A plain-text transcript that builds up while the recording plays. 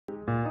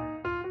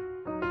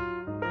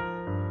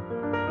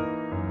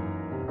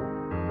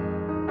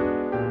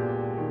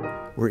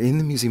We're in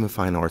the Museum of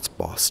Fine Arts,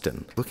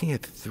 Boston, looking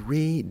at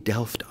 3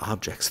 Delft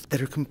objects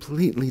that are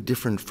completely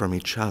different from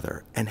each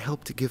other and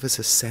help to give us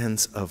a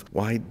sense of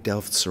why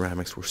Delft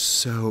ceramics were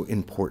so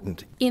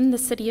important. In the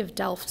city of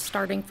Delft,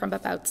 starting from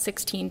about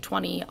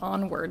 1620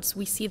 onwards,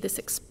 we see this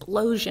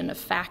explosion of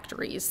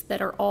factories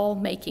that are all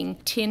making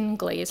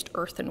tin-glazed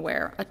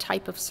earthenware, a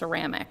type of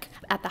ceramic.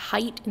 At the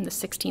height in the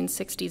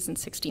 1660s and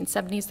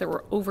 1670s, there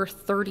were over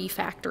 30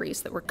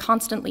 factories that were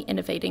constantly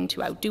innovating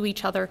to outdo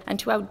each other and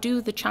to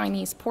outdo the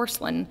Chinese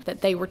porcelain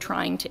that they were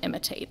trying to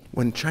imitate.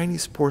 When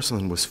Chinese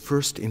porcelain was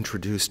first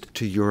introduced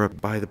to Europe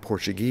by the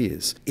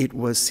Portuguese, it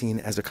was seen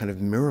as a kind of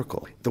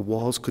miracle. The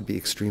walls could be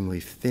extremely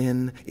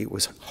thin, it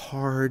was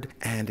hard,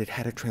 and it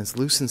had a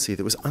translucency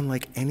that was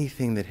unlike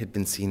anything that had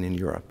been seen in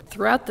Europe.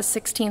 Throughout the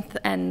 16th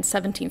and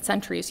 17th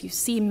centuries, you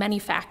see many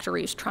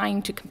factories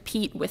trying to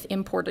compete with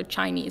imported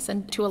Chinese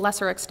and, to a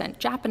lesser extent,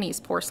 Japanese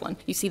porcelain.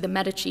 You see the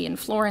Medici in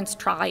Florence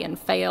try and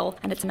fail,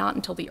 and it's not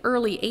until the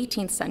early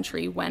 18th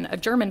century when a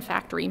German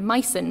factory,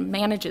 Meissen,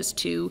 manages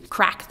to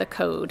crack the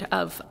code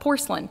of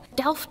porcelain.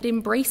 Delft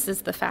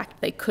embraces the fact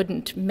they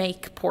couldn't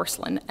make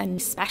porcelain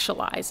and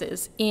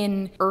specializes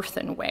in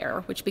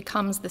earthenware, which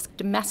becomes this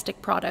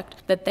domestic product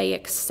that they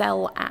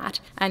excel at.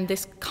 And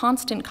this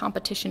constant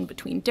competition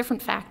between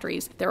different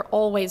factories, they're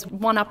always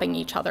one-upping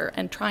each other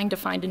and trying to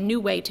find a new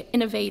way to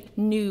innovate,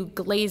 new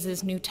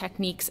glazes, new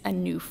techniques,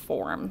 and new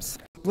forms.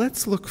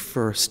 Let's look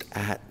first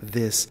at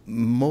this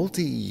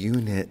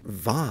multi-unit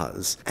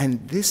vase,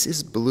 and this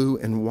is blue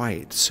and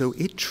white, so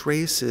it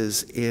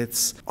traces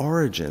its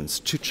origins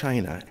to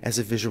China as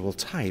a visual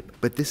type,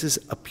 but this is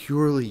a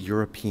purely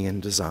European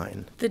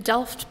design. The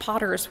Delft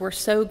potters were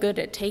so good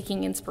at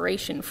taking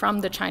inspiration from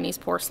the Chinese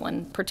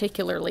porcelain,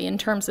 particularly in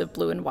terms of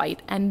blue and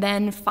white, and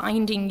then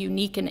finding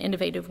unique and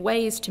innovative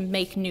ways to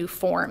make new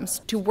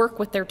forms, to work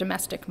with their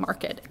domestic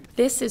market.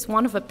 This is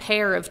one of a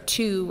pair of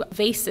 2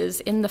 vases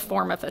in the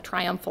form of a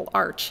triumphal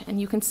arch, and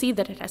you can see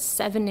that it has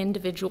 7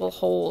 individual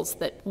holes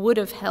that would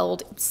have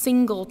held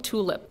single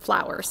tulip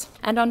flowers.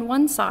 And on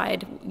one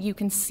side, you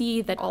can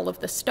see that all of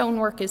the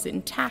stonework is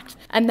intact,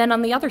 and then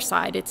on the other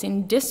side, it's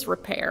in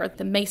disrepair.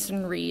 The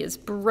masonry is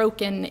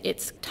broken,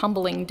 it's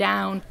tumbling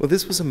down. Well,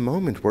 this was a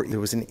moment where there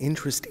was an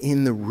interest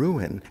in the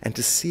ruin, and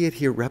to see it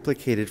here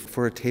replicated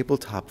for a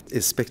tabletop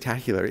is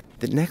spectacular.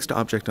 The next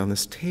object on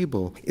this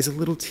table is a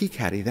little tea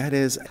caddy. That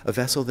is a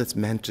vessel that's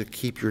meant to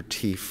keep your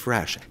tea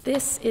fresh.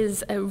 This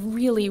is a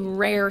really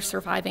rare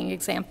surviving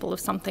example of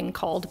something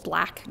called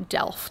black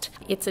Delft.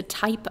 It's a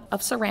type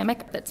of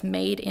ceramic that's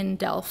made in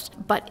Delft,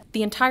 but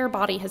the entire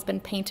body has been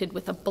painted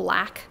with a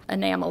black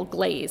enamel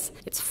glaze.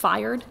 It's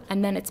fired,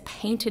 and then it's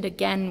painted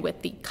again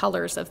with the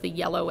colors of the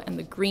yellow and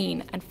the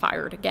green, and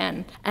fired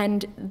again.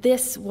 And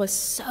this was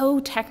so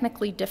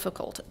technically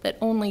difficult that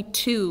only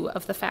 2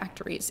 of the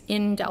factories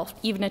in Delft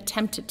even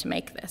attempted to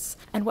make this.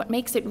 And what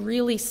makes it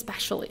really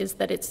special is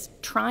that it's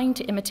trying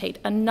to imitate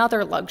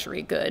another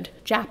luxury good,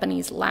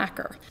 Japanese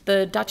lacquer.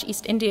 The Dutch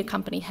East India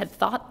Company had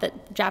thought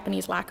that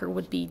Japanese lacquer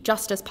would be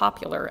just as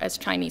popular as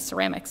Chinese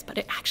ceramics, but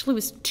it actually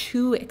was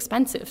too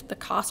expensive. The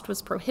cost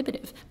was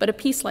prohibitive. But a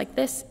piece like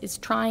this is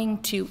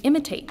trying to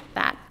imitate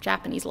that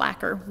Japanese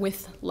lacquer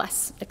with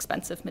less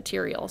expensive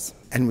materials.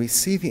 And we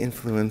see the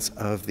influence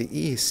of the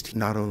East,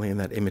 not only in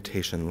that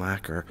imitation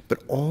lacquer,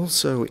 but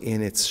also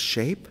in its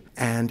shape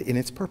and in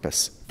its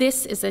purpose.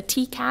 This is a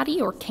tea caddy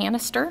or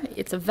canister.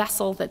 It's a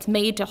vessel that's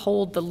made to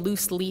hold the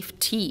loose leaf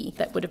tea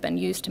that would have been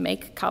used to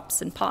make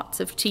cups and pots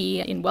of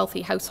tea in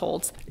wealthy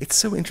households. It's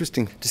so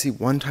interesting to see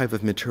one type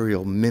of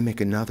material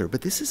mimic another,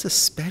 but this is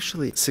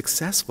especially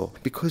successful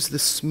because the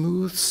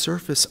smooth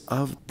surface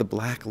of the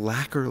black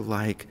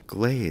lacquer-like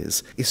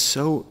glaze is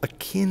so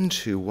akin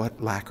to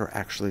what lacquer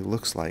actually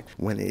looks like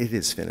when it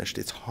is finished.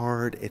 It's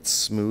hard, it's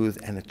smooth,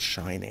 and it's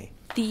shiny.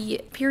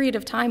 The period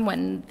of time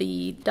when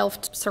the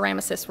Delft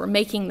ceramicists were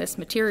making this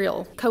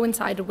material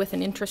coincided with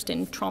an interest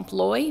in trompe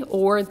l'oeil,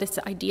 or this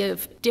idea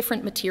of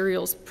different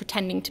materials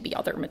pretending to be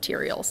other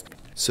materials.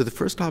 So the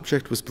first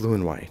object was blue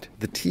and white.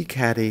 The tea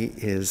caddy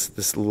is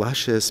this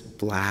luscious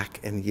black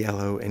and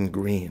yellow and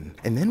green.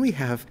 And then we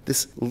have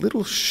this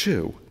little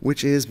shoe,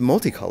 which is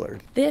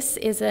multicolored. This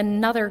is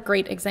another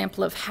great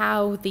example of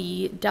how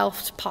the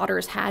Delft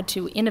potters had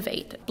to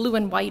innovate. Blue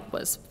and white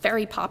was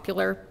very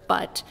popular,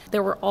 but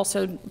there were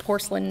also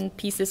porcelain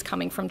pieces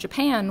coming from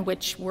Japan,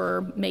 which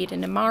were made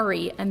in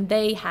Imari, and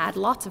they had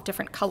lots of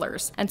different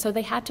colors. And so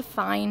they had to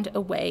find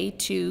a way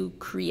to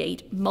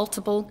create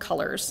multiple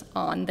colors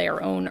on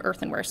their own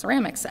earthenware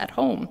ceramics at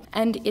home.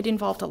 And it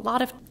involved a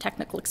lot of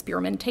technical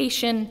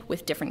experimentation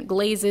with different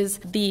glazes.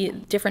 The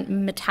different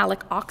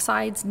metallic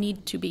oxides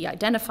need to be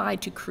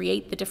identified to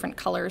create the different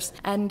colors.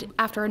 And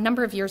after a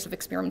number of years of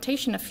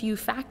experimentation, a few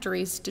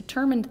factories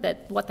determined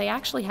that what they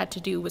actually had to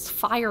do was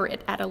fire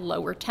it at a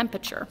lower temperature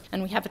temperature.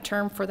 And we have a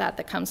term for that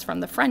that comes from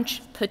the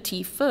French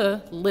petit feu,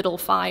 little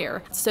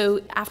fire.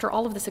 So after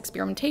all of this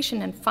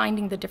experimentation and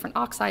finding the different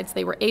oxides,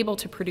 they were able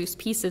to produce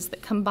pieces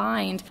that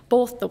combined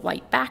both the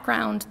white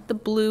background, the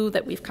blue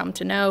that we've come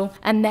to know,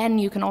 and then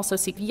you can also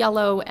see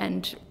yellow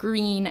and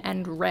green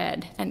and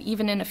red. And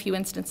even in a few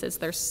instances,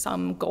 there's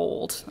some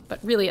gold, but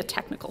really a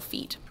technical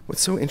feat.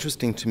 What's so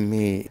interesting to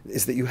me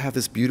is that you have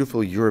this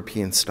beautiful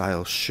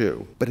European-style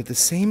shoe, but at the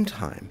same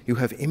time, you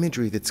have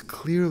imagery that's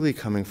clearly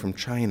coming from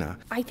China.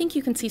 I think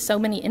you can see so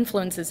many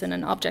influences in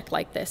an object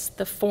like this.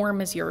 The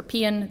form is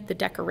European, the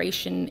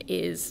decoration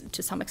is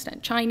to some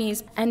extent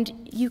Chinese, and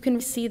you can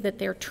see that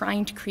they're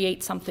trying to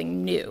create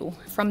something new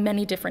from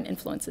many different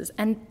influences.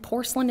 And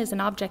porcelain is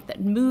an object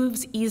that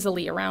moves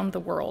easily around the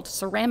world.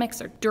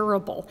 Ceramics are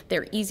durable.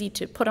 They're easy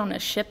to put on a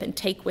ship and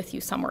take with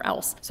you somewhere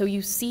else. So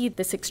you see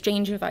this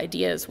exchange of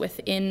ideas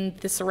within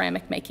the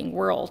ceramic making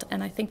world,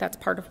 and I think that's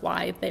part of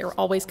why they are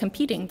always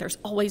competing. There's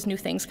always new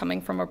things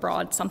coming from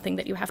abroad, something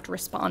that you have to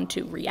respond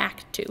to,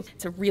 react to.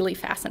 It's a really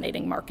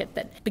fascinating market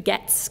that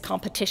begets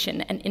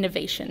competition and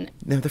innovation.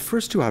 Now, the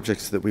first two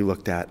objects that we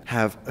looked at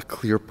have a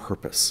clear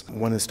purpose.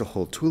 One is to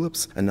hold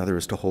tulips, another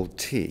is to hold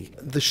tea.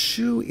 The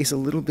shoe is a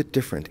little bit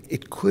different.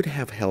 It could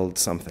have held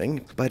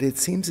something, but it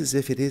seems as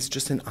if it is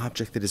just an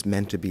object that is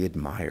meant to be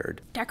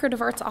admired.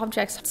 Decorative arts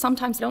objects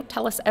sometimes don't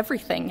tell us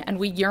everything, and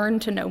we yearn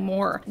to know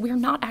more. We're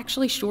not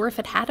actually sure if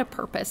it had a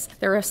purpose.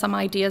 There are some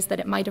ideas that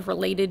it might have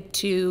related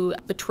to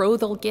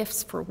betrothal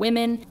gifts for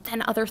women.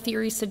 Then other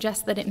theories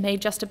suggest that it may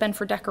just have been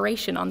for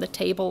decoration on the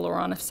table or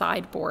on a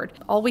sideboard.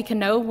 All we can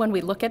know when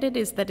we look at it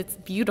is that it's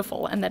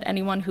beautiful and that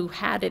anyone who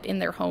had it in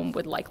their home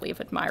would likely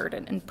have admired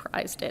it and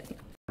prized it.